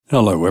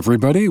Hello,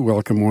 everybody.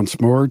 Welcome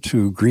once more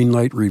to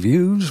Greenlight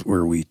Reviews,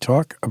 where we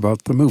talk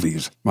about the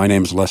movies. My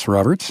name's Les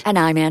Roberts. And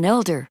I'm Ann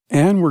Elder.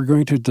 And we're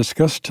going to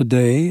discuss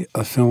today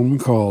a film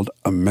called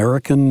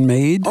American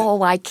Made.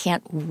 Oh, I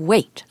can't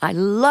wait. I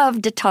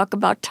love to talk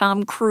about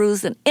Tom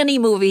Cruise in any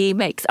movie he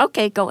makes.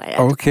 Okay, go ahead.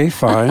 Okay,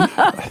 fine.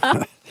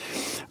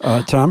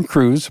 Tom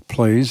Cruise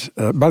plays,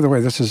 by the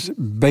way, this is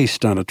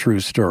based on a true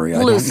story.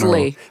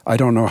 Loosely. I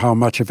don't know how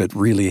much of it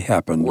really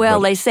happened. Well,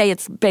 they say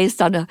it's based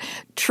on a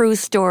true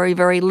story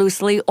very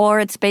loosely,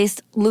 or it's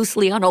based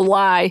loosely on a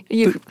lie.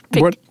 You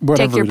pick,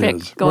 take your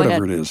pick. Go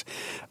ahead. Whatever it is.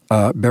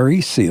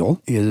 Barry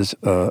Seal is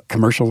a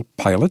commercial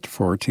pilot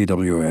for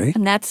TWA.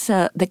 And that's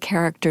the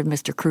character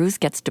Mr. Cruise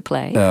gets to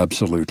play.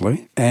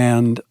 Absolutely.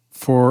 And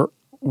for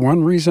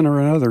one reason or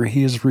another,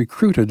 he is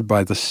recruited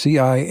by the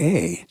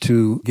CIA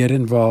to get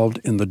involved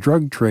in the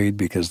drug trade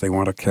because they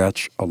want to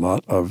catch a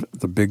lot of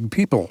the big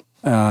people.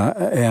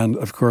 And,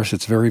 of course,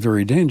 it's very,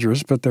 very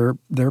dangerous, but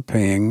they're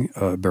paying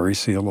Barry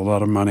Seal a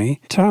lot of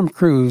money. Tom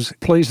Cruise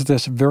plays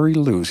this very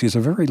loose. He's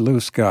a very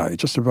loose guy.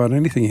 Just about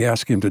anything you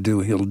ask him to do,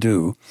 he'll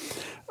do.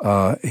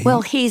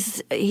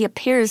 He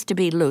appears to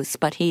be loose,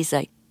 but he's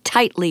a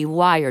tightly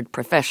wired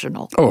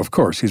professional. Oh, of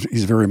course.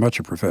 He's very much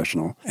a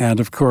professional. And,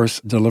 of course,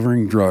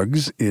 delivering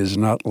drugs is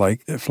not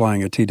like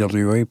flying a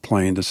TWA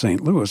plane to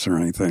St. Louis or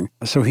anything.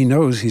 So he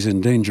knows he's in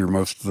danger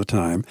most of the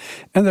time.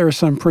 And there are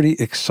some pretty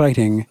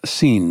exciting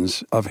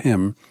scenes of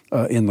him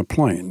in the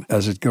plane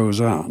as it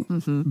goes on.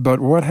 Mm-hmm. But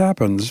what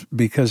happens,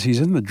 because he's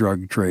in the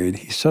drug trade,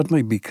 he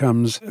suddenly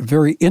becomes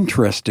very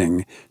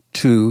interesting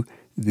to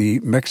the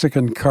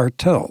Mexican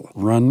cartel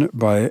run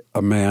by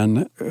a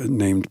man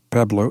named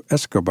Pablo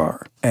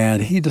Escobar.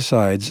 And he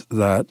decides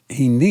that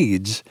he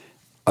needs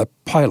a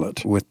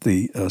pilot with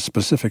the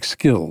specific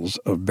skills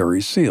of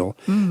Barry Seal.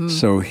 Mm-hmm.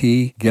 So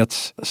he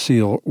gets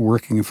Seal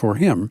working for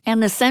him.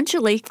 And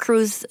essentially,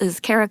 Cruise's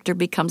character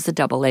becomes a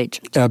double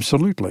agent.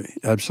 Absolutely,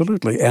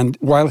 absolutely. And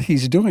while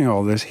he's doing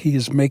all this, he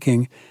is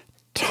making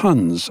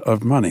tons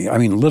of money. I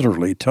mean,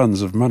 literally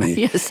tons of money.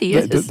 Yes, he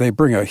is. They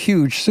bring a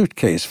huge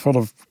suitcase full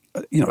of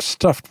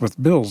stuffed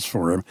with bills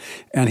for him,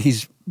 and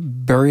he's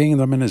burying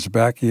them in his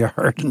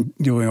backyard and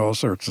doing all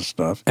sorts of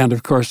stuff. And,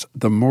 of course,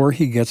 the more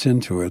he gets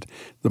into it,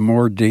 the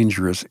more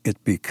dangerous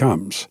it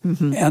becomes.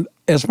 Mm-hmm. And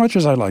as much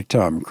as I like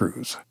Tom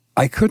Cruise,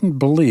 I couldn't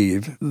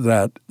believe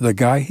that the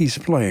guy he's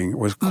playing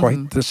was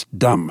quite this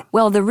dumb.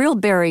 Well, the real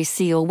Barry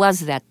Seal was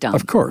that dumb.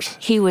 Of course.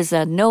 He was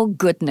a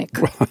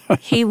no-goodnik.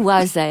 He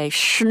was a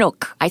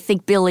schnook. I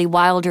think Billy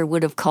Wilder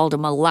would have called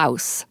him a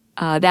louse.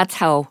 That's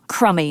how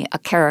crummy a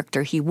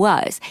character he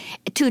was.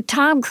 To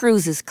Tom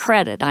Cruise's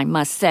credit, I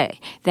must say,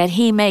 that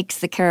he makes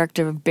the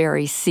character of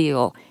Barry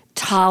Seal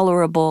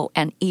tolerable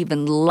and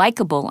even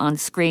likable on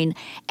screen,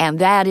 and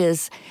that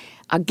is,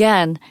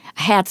 again,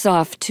 hats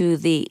off to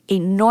the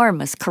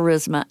enormous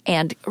charisma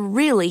and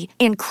really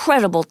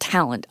incredible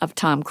talent of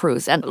Tom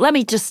Cruise. And let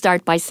me just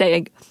start by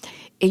saying,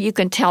 you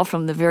can tell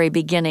from the very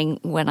beginning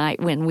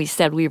when we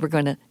said we were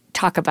going to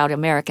talk about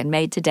American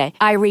Made today,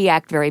 I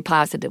react very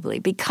positively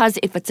because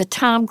if it's a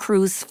Tom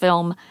Cruise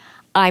film,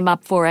 I'm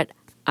up for it.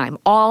 I'm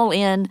all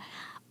in,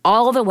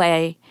 all the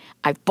way.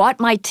 I've bought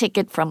my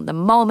ticket from the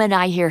moment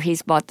I hear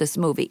he's bought this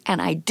movie.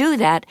 And I do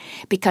that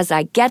because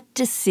I get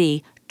to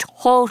see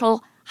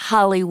total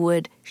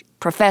Hollywood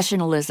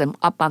professionalism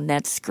up on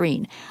that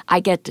screen.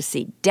 I get to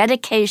see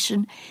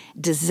dedication,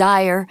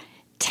 desire,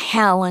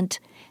 talent,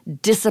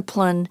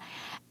 discipline,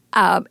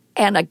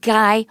 and a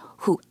guy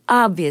who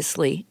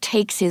obviously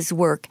takes his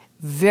work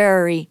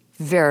very,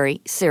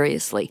 very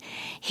seriously.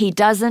 He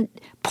doesn't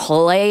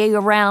play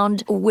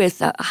around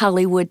with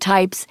Hollywood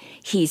types.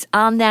 He's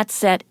on that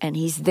set, and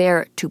he's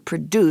there to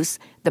produce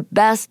the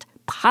best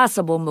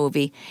possible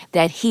movie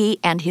that he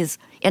and his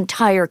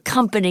entire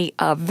company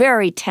of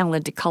very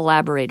talented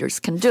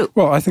collaborators can do.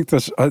 Well, I think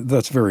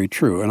that's very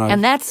true.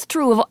 And that's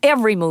true of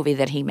every movie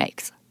that he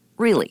makes.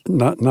 Really.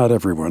 Not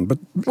everyone, but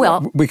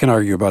we can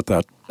argue about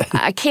that.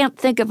 I can't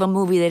think of a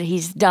movie that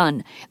he's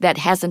done that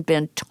hasn't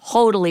been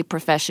totally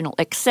professional,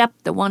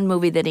 except the one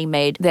movie that he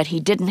made that he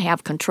didn't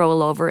have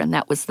control over, and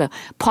that was the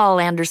Paul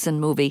Anderson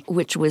movie,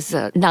 which was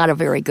not a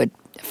very good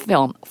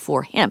film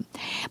for him.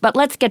 But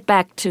let's get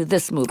back to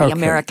this movie, okay.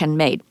 American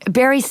Made.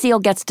 Barry Seal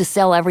gets to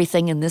sell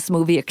everything in this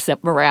movie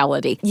except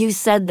morality. You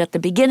said that at the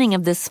beginning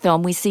of this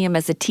film, we see him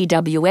as a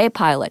TWA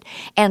pilot.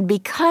 And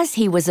because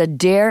he was a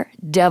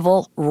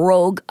daredevil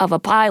rogue of a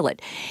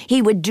pilot,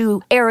 he would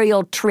do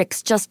aerial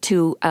tricks just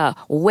to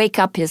wake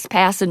up his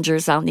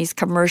passengers on these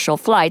commercial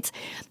flights.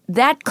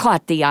 That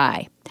caught the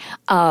eye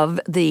of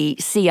the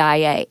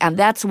CIA, and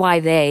that's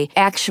why they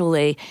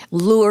actually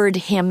lured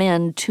him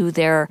into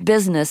their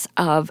business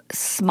of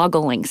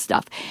smuggling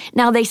stuff.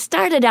 Now, they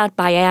started out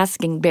by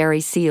asking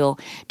Barry Seal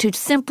to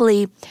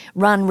simply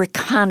run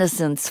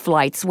reconnaissance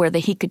flights where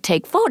he could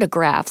take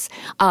photographs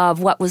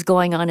of what was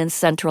going on in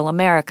Central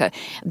America.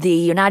 The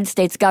United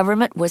States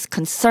government was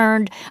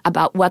concerned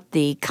about what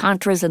the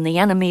Contras and the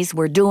enemies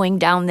were doing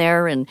down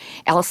there in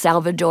El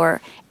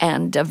Salvador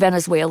and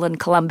Venezuela and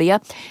Colombia.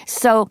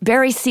 So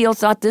Barry Seal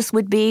thought this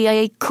would be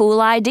a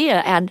cool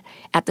idea. And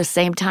at the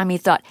same time, he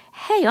thought,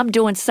 hey, I'm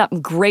doing something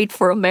great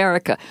for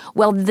America.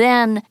 Well,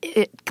 then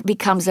it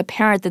becomes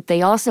apparent that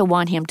they also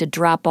want him to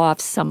drop off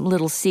some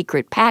little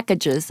secret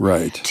packages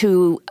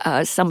to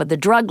some of the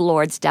drug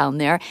lords down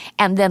there.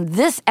 And then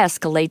this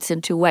escalates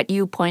into what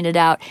you pointed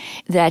out,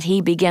 that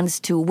he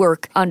begins to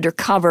work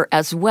undercover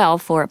as well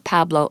for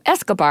Pablo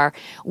Escobar,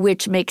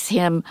 which makes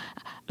him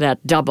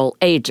that double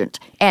agent.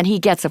 And he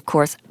gets, of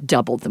course,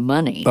 double the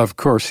money. Of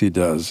course he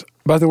does.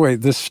 By the way,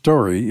 this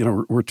story,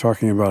 we're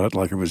talking about it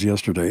like it was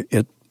yesterday.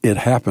 It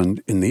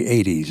happened in the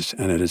 80s,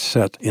 and it is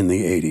set in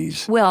the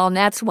 80s. Well, and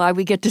that's why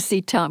we get to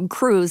see Tom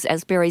Cruise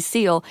as Barry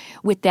Seal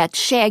with that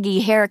shaggy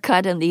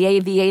haircut and the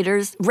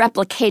aviators,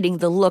 replicating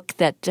the look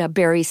that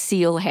Barry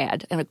Seal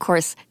had. And, of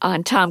course,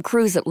 on Tom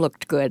Cruise, it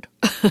looked good.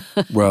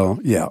 Well,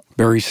 yeah.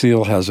 Barry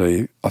Seal has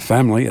a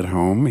family at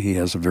home. He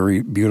has a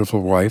very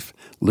beautiful wife,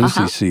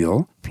 Lucy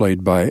Seal,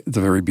 played by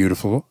the very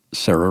beautiful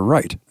Sarah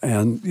Wright.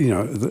 And,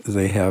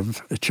 they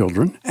have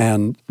children.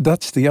 And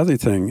that's the other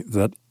thing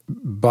that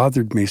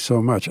bothered me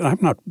so much. And I'm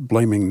not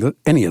blaming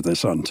any of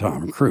this on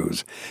Tom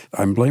Cruise.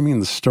 I'm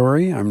blaming the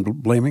story. I'm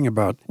blaming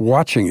about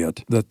watching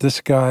it, that this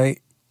guy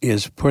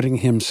is putting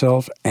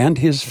himself and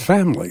his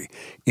family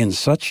in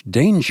such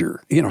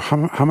danger.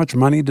 How much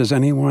money does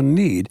anyone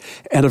need?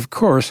 And of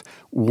course,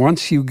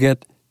 once you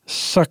get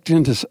sucked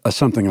into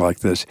something like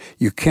this,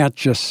 you can't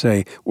just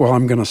say, well,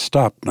 I'm going to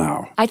stop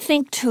now. I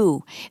think,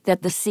 too,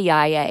 that the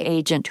CIA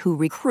agent who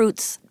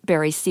recruits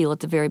Barry Seal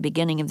at the very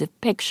beginning of the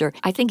picture,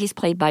 I think he's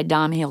played by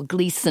Domhnall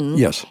Gleeson.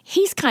 Yes.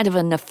 He's kind of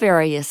a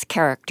nefarious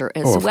character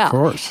as well. Of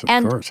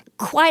course.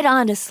 Quite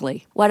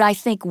honestly, what I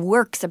think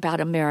works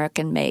about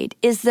American Made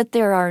is that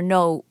there are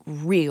no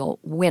real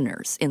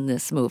winners in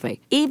this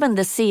movie. Even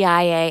the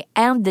CIA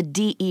and the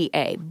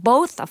DEA,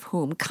 both of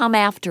whom come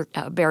after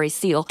Barry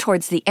Seal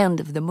towards the end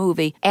of the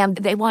movie, and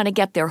they want to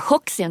get their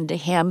hooks into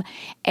him,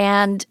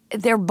 and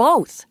they're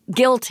both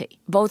guilty.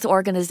 Both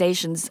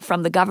organizations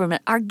from the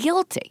government are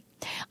guilty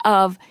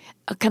of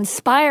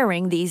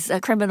conspiring these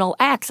criminal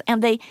acts.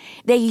 And they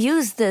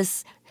use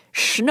this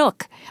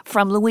schnook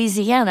from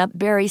Louisiana,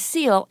 Barry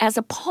Seal, as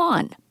a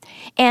pawn.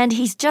 And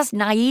he's just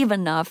naive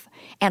enough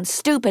and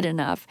stupid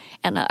enough.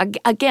 And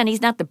again,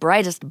 he's not the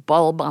brightest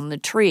bulb on the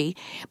tree,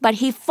 but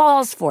he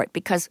falls for it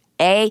because,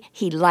 A,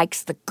 he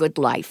likes the good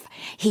life.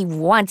 He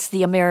wants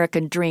the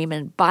American dream,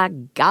 and by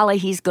golly,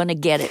 he's going to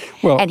get it.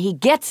 And he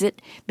gets it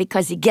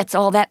because he gets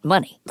all that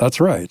money. That's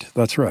right.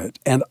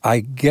 And I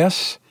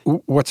guess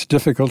what's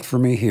difficult for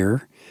me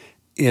here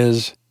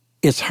is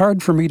it's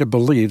hard for me to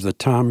believe that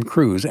Tom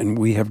Cruise, and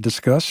you have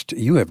discussed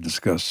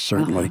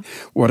certainly,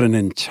 what an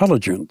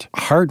intelligent,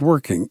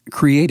 hardworking,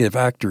 creative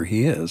actor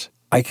he is.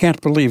 I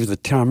can't believe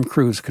that Tom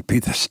Cruise could be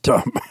this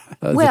dumb.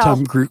 The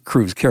Tom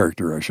Cruise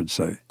character, I should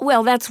say.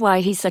 Well, that's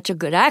why he's such a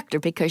good actor,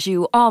 because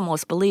you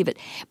almost believe it.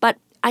 But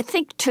I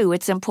think, too,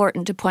 it's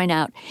important to point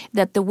out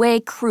that the way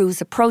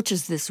Cruise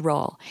approaches this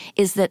role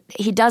is that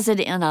he does it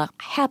in a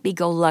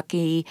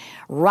happy-go-lucky,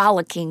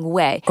 rollicking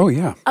way. Oh,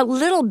 yeah. A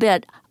little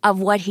bit of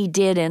what he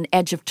did in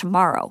Edge of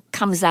Tomorrow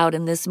comes out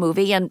in this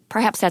movie, and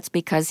perhaps that's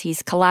because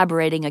he's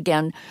collaborating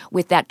again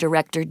with that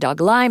director,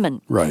 Doug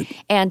Liman. Right.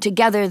 And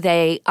together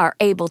they are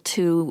able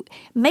to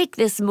make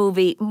this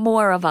movie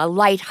more of a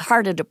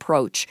lighthearted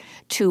approach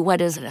to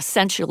what is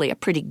essentially a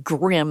pretty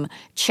grim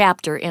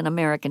chapter in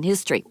American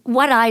history.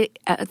 What I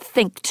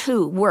think,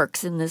 too,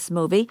 works in this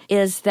movie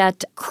is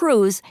that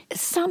Cruise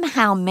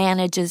somehow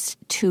manages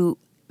to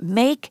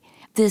make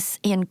this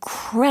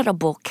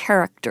incredible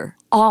character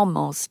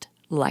almost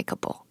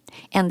likable.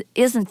 And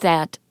isn't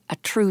that a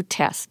true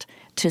test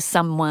to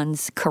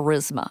someone's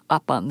charisma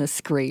up on the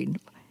screen?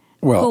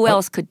 Well, who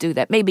else could do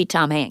that? Maybe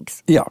Tom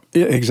Hanks. Yeah,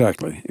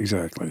 exactly.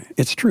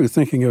 It's true.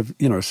 Thinking of,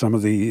 some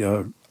of the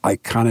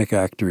iconic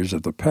actors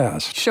of the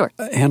past. Sure.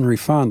 Henry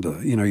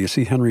Fonda. You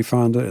see Henry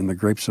Fonda in The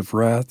Grapes of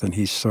Wrath, and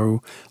he's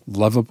so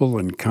lovable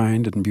and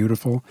kind and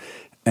beautiful.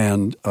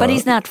 But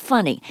he's not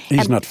funny.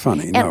 He's not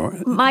funny, no.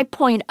 My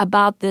point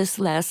about this,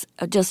 Les,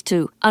 just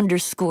to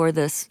underscore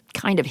this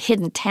kind of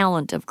hidden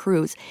talent of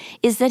Cruise,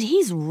 is that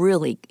he's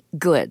really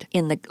good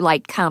in the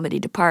light comedy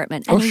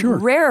department. And he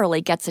rarely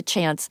gets a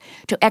chance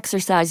to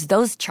exercise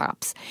those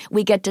chops.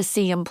 We get to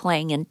see him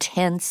playing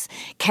intense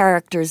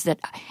characters that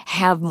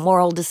have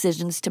moral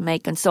decisions to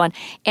make and so on.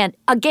 And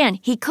again,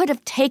 he could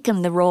have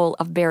taken the role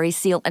of Barry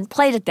Seal and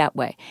played it that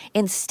way.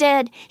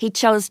 Instead, he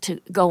chose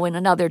to go in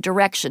another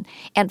direction.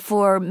 And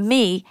for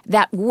me,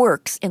 that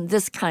works in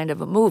this kind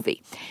of a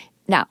movie.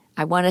 Now,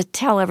 I want to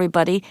tell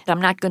everybody,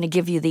 I'm not going to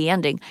give you the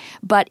ending,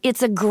 but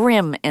it's a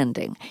grim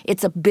ending.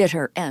 It's a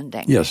bitter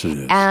ending. Yes, it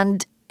is.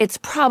 And it's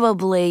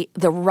probably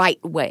the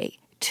right way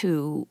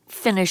to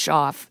finish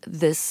off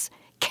this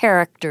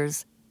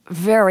character's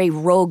very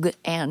rogue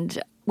and,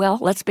 well,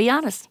 let's be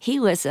honest, he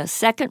was a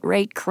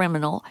second-rate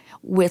criminal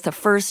with a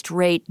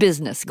first-rate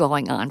business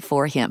going on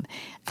for him.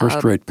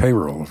 First-rate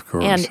payroll, of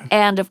course.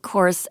 And of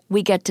course,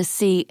 we get to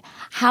see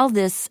how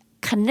this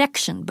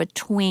connection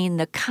between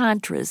the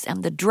Contras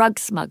and the drug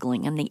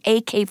smuggling and the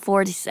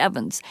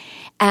AK-47s.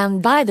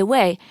 And by the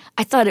way,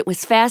 I thought it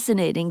was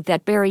fascinating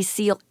that Barry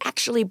Seal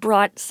actually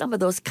brought some of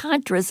those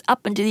Contras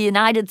up into the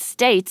United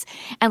States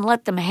and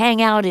let them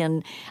hang out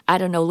in, I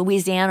don't know,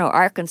 Louisiana or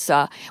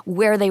Arkansas,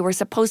 where they were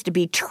supposed to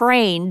be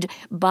trained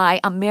by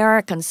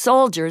American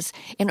soldiers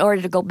in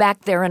order to go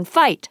back there and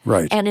fight.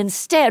 Right. And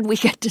instead, we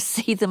get to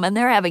see them, and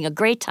they're having a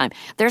great time.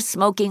 They're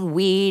smoking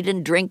weed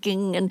and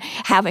drinking and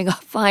having a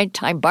fine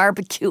time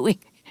barbecuing,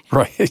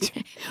 Right.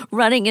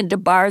 running into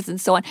bars and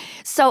so on.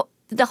 So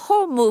the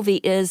whole movie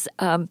is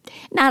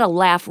not a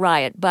laugh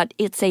riot, but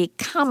it's a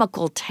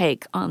comical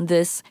take on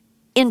this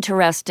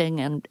interesting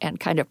and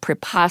kind of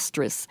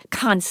preposterous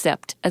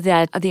concept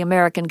that the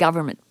American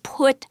government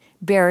put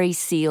Barry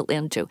Seal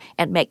into.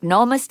 And make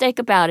no mistake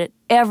about it,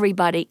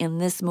 everybody in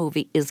this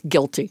movie is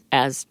guilty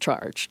as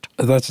charged.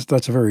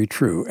 That's very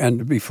true.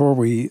 And before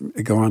we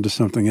go on to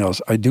something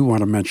else, I do want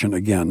to mention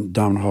again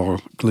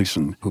Domhnall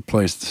Gleeson, who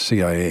plays the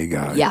CIA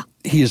guy. Yeah.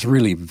 He is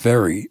really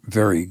very,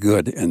 very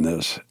good in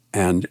this.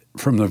 And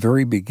from the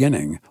very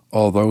beginning,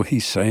 although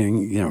he's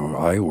saying,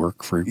 I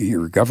work for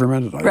your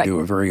government, I do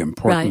a very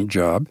important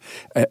job,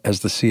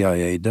 as the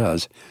CIA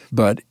does,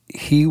 but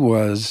he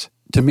was,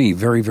 to me,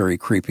 very, very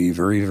creepy,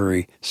 very,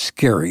 very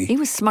scary. He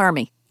was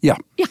smarmy. Yeah.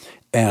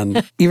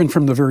 And even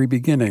from the very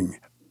beginning,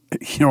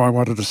 I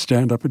wanted to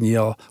stand up and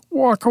yell,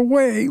 walk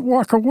away,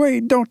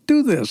 don't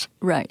do this.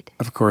 Right.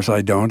 Of course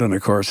I don't, and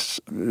of course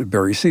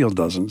Barry Seal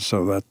doesn't,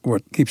 so that's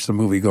what keeps the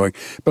movie going.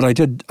 But I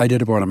did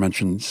want to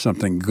mention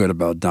something good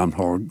about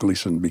Domhnall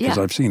Gleeson, because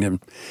I've seen him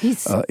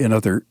in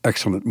other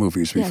excellent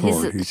movies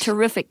before. He's a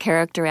terrific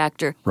character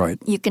actor. Right.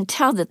 You can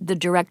tell that the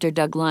director,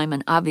 Doug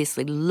Liman,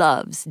 obviously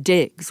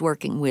digs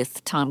working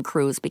with Tom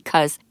Cruise,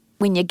 because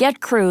when you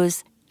get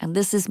Cruise, and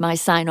this is my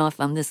sign-off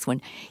on this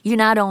one, you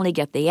not only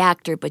get the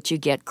actor, but you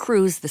get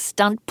Cruise, the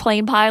stunt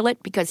plane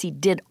pilot, because he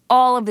did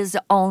all of his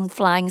own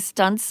flying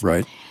stunts.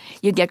 Right.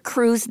 You get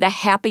Cruise, the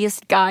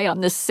happiest guy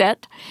on the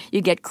set.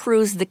 You get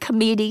Cruise, the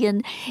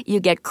comedian. You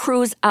get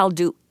Cruise, I'll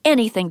do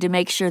anything to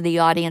make sure the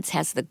audience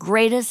has the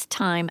greatest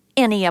time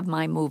any of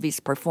my movies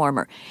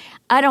performer.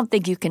 I don't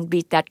think you can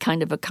beat that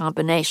kind of a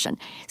combination.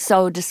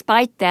 So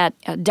despite that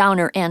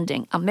downer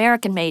ending,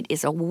 American Made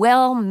is a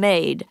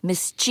well-made,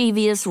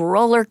 mischievous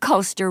roller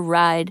coaster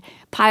ride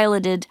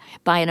piloted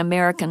by an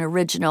American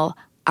original,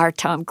 our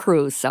Tom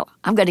Cruise. So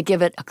I'm going to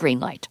give it a green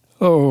light.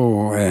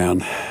 Oh,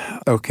 Anne.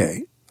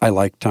 Okay. I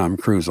like Tom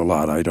Cruise a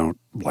lot. I don't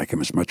like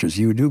him as much as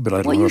you do, but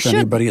I don't know if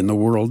anybody in the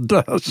world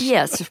does.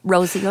 Yes,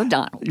 Rosie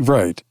O'Donnell.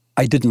 Right.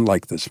 I didn't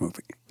like this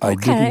movie.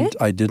 Okay.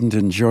 I didn't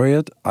enjoy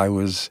it. I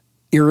was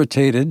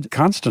irritated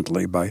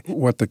constantly by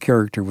what the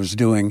character was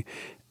doing.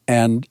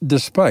 And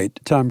despite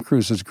Tom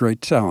Cruise's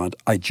great talent,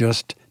 I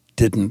just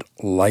didn't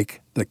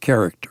like the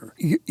character.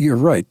 You're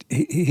right.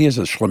 He is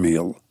a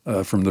schlemiel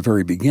from the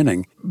very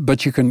beginning,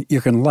 but you can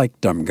like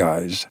dumb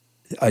guys.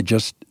 I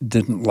just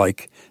didn't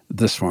like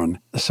this one.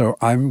 So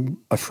I'm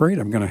afraid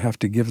I'm going to have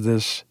to give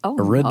this a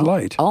red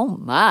light. Oh,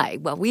 my.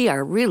 Well, we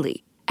are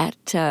really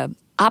at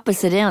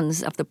opposite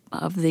ends of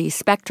the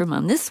spectrum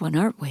on this one,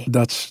 aren't we?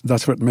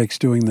 That's what makes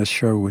doing this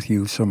show with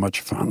you so much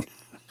fun.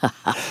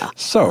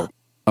 So,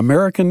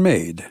 American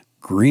Made,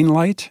 green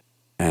light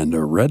and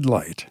a red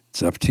light.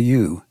 It's up to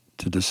you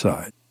to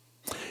decide.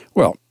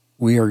 Well,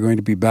 we are going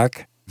to be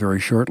back very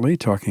shortly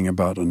talking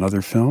about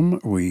another film.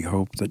 We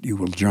hope that you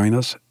will join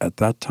us at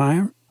that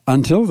time.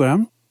 Until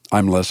then,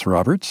 I'm Les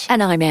Roberts.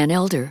 And I'm Ann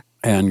Elder.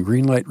 And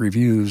Greenlight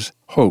Reviews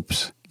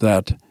hopes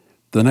that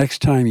the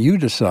next time you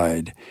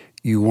decide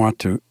you want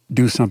to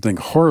do something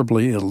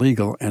horribly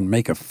illegal and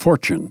make a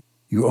fortune,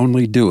 you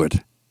only do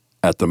it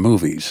at the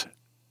movies.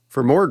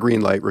 For more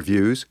Greenlight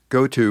Reviews,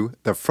 go to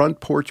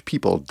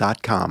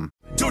thefrontporchpeople.com.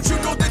 Don't you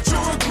know that you're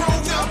a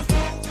grown-up?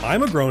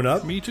 I'm a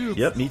grown-up. Me too.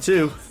 Yep, me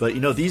too. But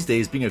these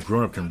days being a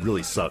grown-up can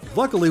really suck.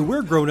 Luckily,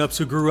 we're grown-ups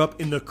who grew up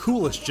in the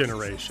coolest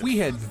generation. We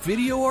had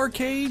video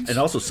arcades. And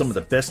also some of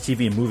the best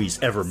TV and movies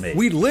ever made.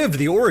 We lived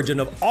the origin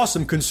of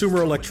awesome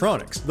consumer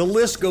electronics. The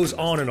list goes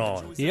on and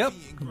on. Yep,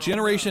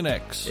 Generation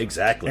X.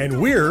 Exactly.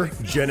 And we're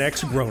Gen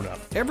X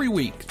grown-up. Every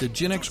week, the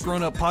Gen X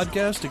Grown Up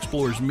podcast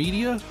explores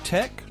media,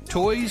 tech,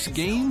 toys,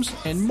 games,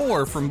 and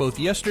more from both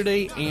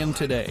yesterday and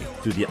today.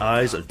 Through the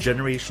eyes of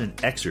Generation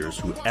Xers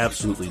who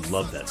absolutely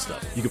love that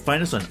stuff. You can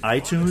find us on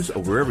iTunes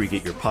or wherever you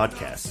get your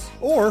podcasts.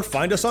 Or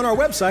find us on our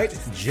website,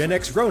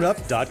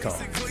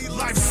 genxgrownup.com.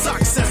 Life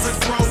sucks as a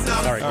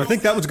grown-up. All right, you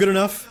think that was good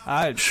enough?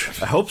 I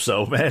hope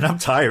so, man. I'm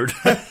tired.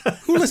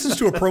 Who listens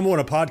to a promo on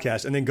a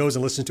podcast and then goes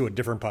and listens to a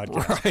different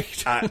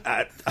podcast?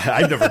 Right.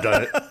 I've never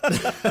done it.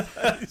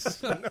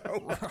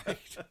 No. Right.